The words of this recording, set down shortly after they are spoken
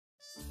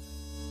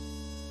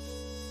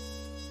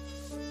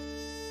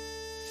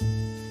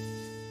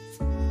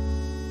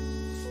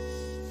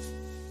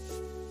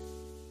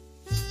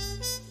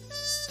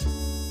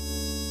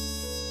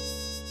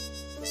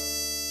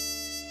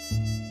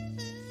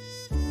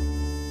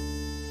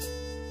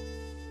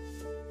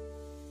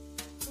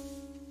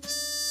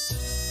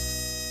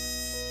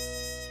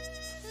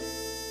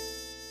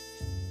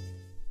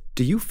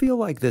Do you feel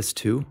like this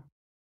too?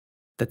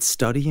 That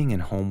studying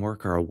and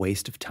homework are a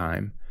waste of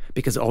time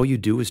because all you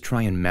do is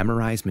try and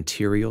memorize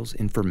materials,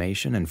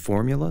 information, and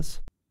formulas?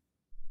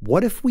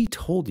 What if we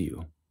told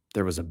you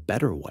there was a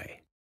better way?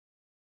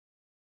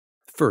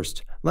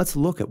 First, let's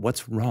look at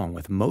what's wrong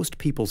with most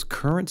people's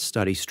current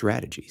study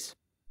strategies.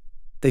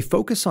 They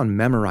focus on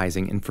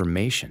memorizing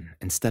information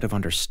instead of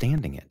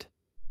understanding it.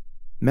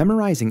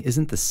 Memorizing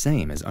isn't the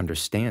same as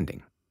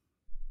understanding.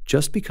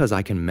 Just because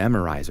I can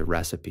memorize a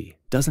recipe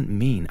doesn't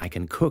mean I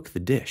can cook the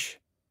dish.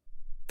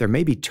 There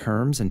may be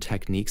terms and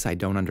techniques I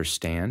don't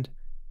understand,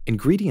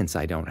 ingredients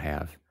I don't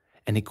have,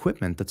 and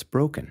equipment that's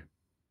broken.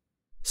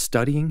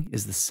 Studying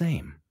is the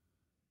same.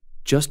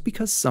 Just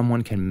because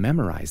someone can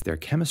memorize their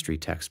chemistry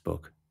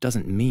textbook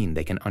doesn't mean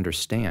they can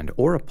understand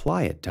or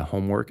apply it to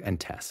homework and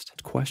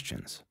test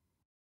questions.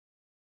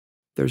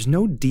 There's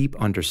no deep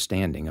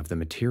understanding of the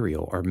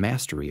material or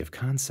mastery of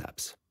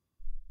concepts.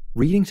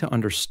 Reading to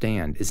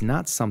understand is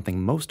not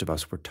something most of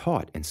us were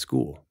taught in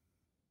school.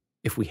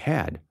 If we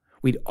had,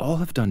 we'd all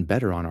have done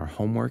better on our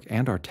homework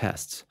and our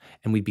tests,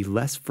 and we'd be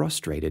less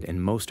frustrated in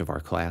most of our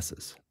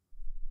classes.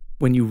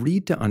 When you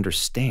read to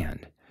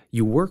understand,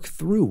 you work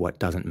through what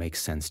doesn't make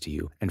sense to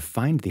you and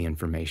find the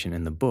information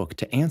in the book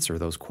to answer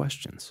those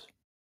questions.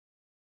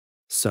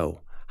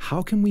 So,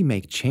 how can we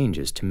make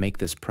changes to make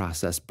this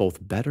process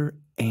both better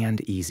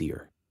and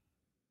easier?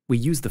 We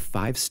use the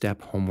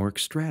 5-step homework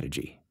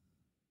strategy.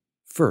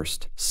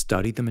 First,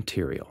 study the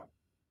material.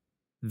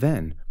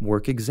 Then,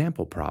 work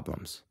example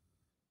problems.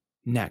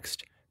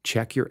 Next,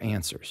 check your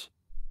answers.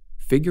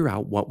 Figure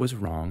out what was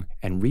wrong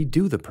and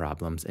redo the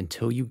problems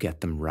until you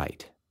get them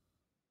right.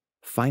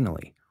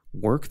 Finally,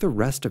 work the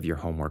rest of your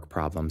homework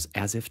problems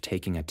as if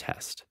taking a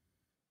test.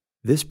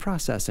 This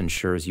process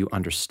ensures you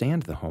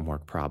understand the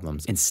homework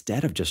problems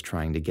instead of just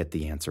trying to get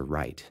the answer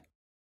right.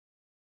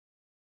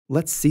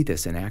 Let's see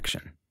this in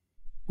action.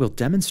 We'll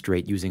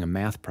demonstrate using a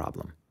math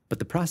problem, but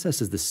the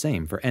process is the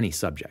same for any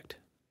subject.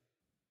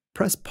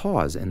 Press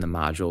pause in the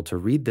module to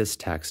read this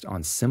text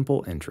on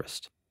simple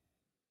interest.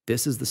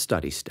 This is the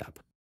study step.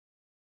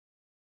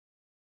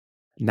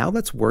 Now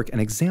let's work an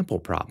example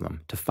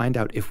problem to find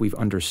out if we've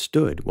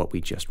understood what we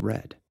just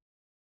read.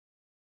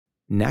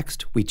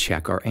 Next, we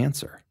check our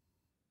answer.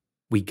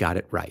 We got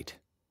it right.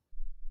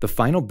 The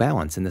final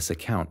balance in this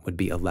account would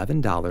be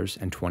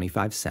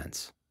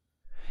 $11.25.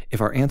 If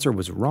our answer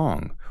was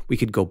wrong, we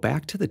could go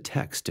back to the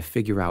text to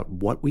figure out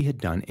what we had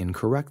done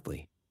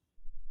incorrectly.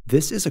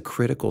 This is a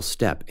critical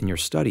step in your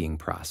studying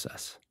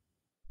process.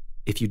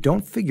 If you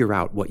don't figure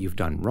out what you've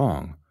done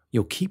wrong,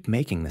 you'll keep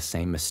making the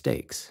same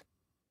mistakes.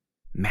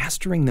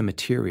 Mastering the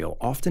material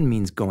often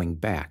means going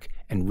back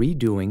and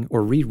redoing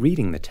or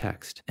rereading the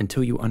text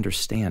until you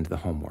understand the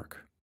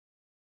homework.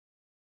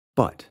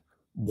 But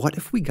what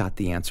if we got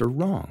the answer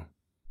wrong?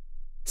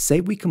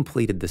 Say we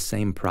completed the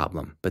same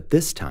problem, but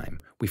this time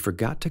we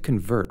forgot to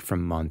convert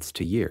from months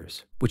to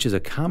years, which is a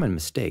common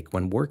mistake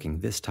when working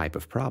this type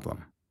of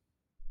problem.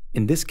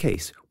 In this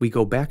case, we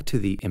go back to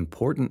the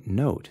important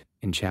note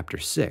in Chapter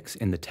 6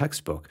 in the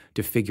textbook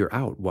to figure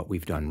out what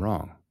we've done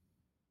wrong.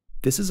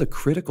 This is a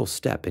critical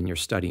step in your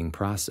studying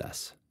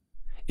process.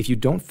 If you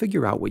don't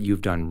figure out what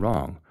you've done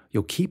wrong,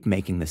 you'll keep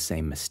making the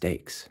same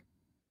mistakes.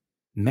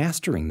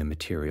 Mastering the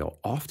material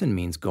often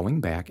means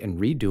going back and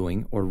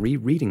redoing or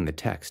rereading the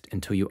text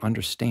until you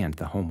understand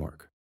the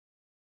homework.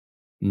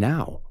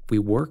 Now, we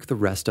work the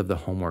rest of the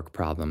homework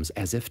problems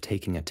as if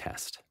taking a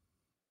test.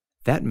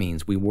 That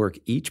means we work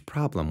each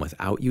problem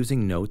without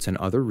using notes and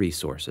other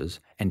resources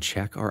and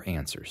check our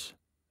answers.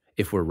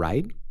 If we're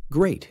right,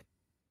 great.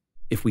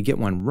 If we get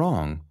one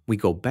wrong, we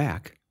go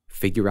back,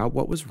 figure out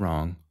what was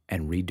wrong,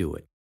 and redo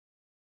it.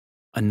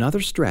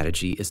 Another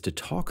strategy is to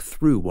talk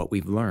through what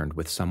we've learned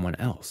with someone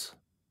else.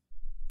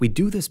 We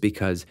do this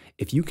because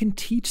if you can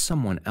teach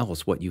someone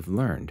else what you've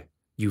learned,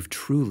 you've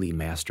truly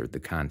mastered the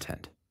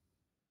content.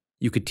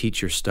 You could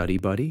teach your study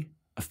buddy,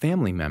 a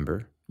family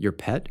member, your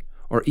pet,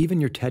 or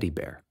even your teddy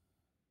bear.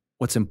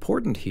 What's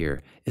important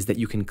here is that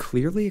you can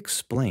clearly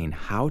explain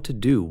how to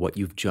do what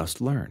you've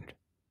just learned.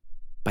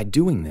 By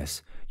doing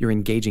this, you're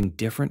engaging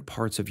different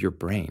parts of your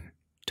brain,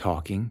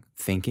 talking,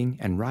 thinking,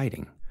 and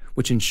writing,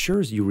 which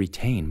ensures you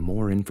retain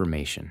more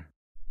information.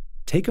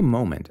 Take a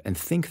moment and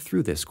think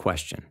through this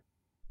question.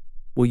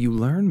 Will you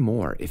learn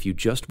more if you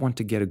just want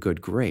to get a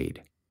good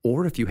grade,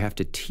 or if you have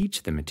to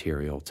teach the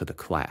material to the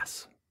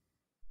class?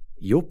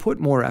 You'll put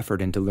more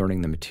effort into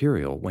learning the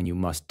material when you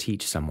must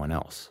teach someone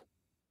else.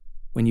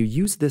 When you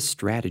use this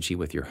strategy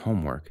with your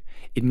homework,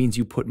 it means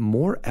you put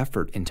more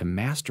effort into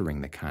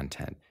mastering the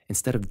content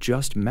instead of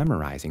just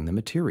memorizing the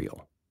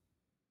material.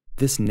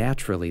 This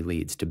naturally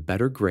leads to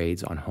better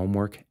grades on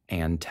homework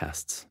and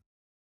tests.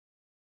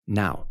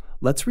 Now,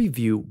 let's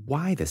review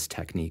why this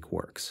technique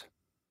works.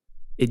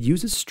 It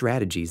uses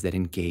strategies that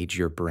engage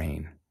your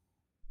brain.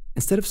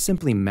 Instead of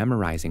simply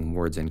memorizing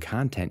words and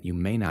content you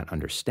may not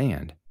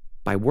understand,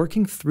 by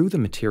working through the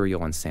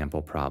material and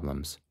sample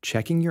problems,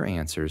 checking your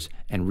answers,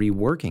 and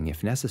reworking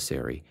if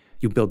necessary,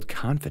 you build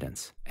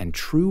confidence and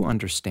true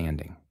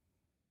understanding.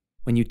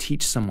 When you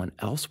teach someone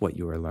else what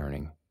you are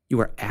learning, You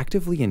are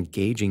actively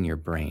engaging your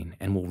brain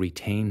and will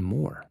retain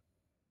more.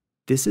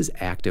 This is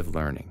active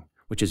learning,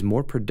 which is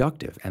more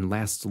productive and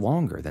lasts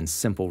longer than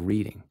simple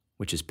reading,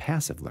 which is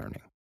passive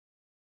learning.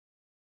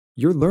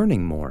 You're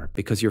learning more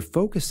because you're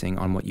focusing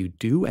on what you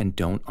do and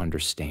don't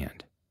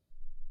understand.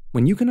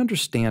 When you can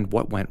understand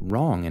what went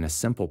wrong in a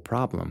simple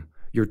problem,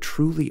 you're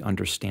truly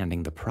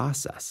understanding the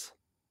process.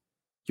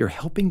 You're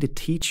helping to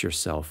teach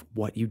yourself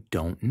what you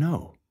don't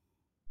know.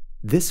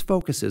 This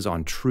focuses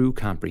on true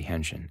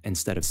comprehension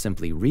instead of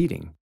simply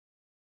reading.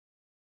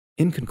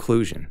 In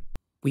conclusion,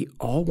 we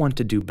all want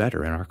to do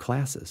better in our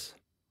classes.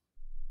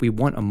 We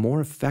want a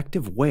more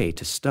effective way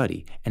to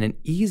study and an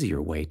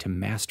easier way to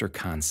master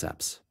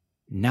concepts,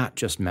 not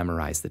just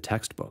memorize the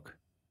textbook.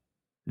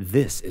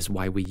 This is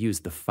why we use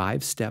the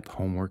 5-step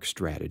homework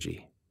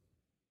strategy.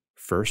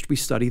 First, we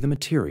study the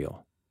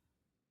material.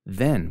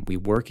 Then, we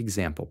work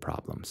example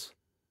problems.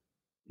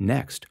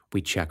 Next,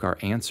 we check our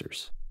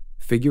answers,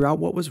 figure out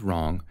what was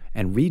wrong,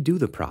 and redo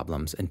the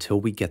problems until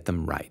we get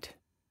them right.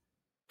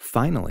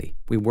 Finally,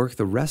 we work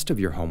the rest of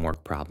your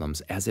homework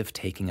problems as if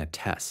taking a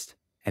test,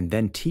 and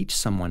then teach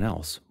someone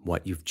else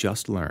what you've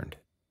just learned.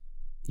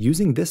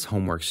 Using this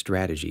homework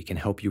strategy can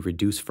help you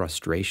reduce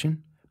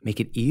frustration, make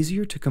it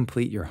easier to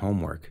complete your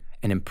homework,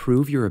 and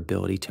improve your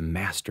ability to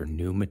master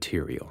new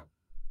material.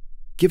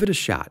 Give it a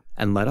shot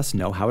and let us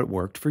know how it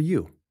worked for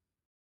you.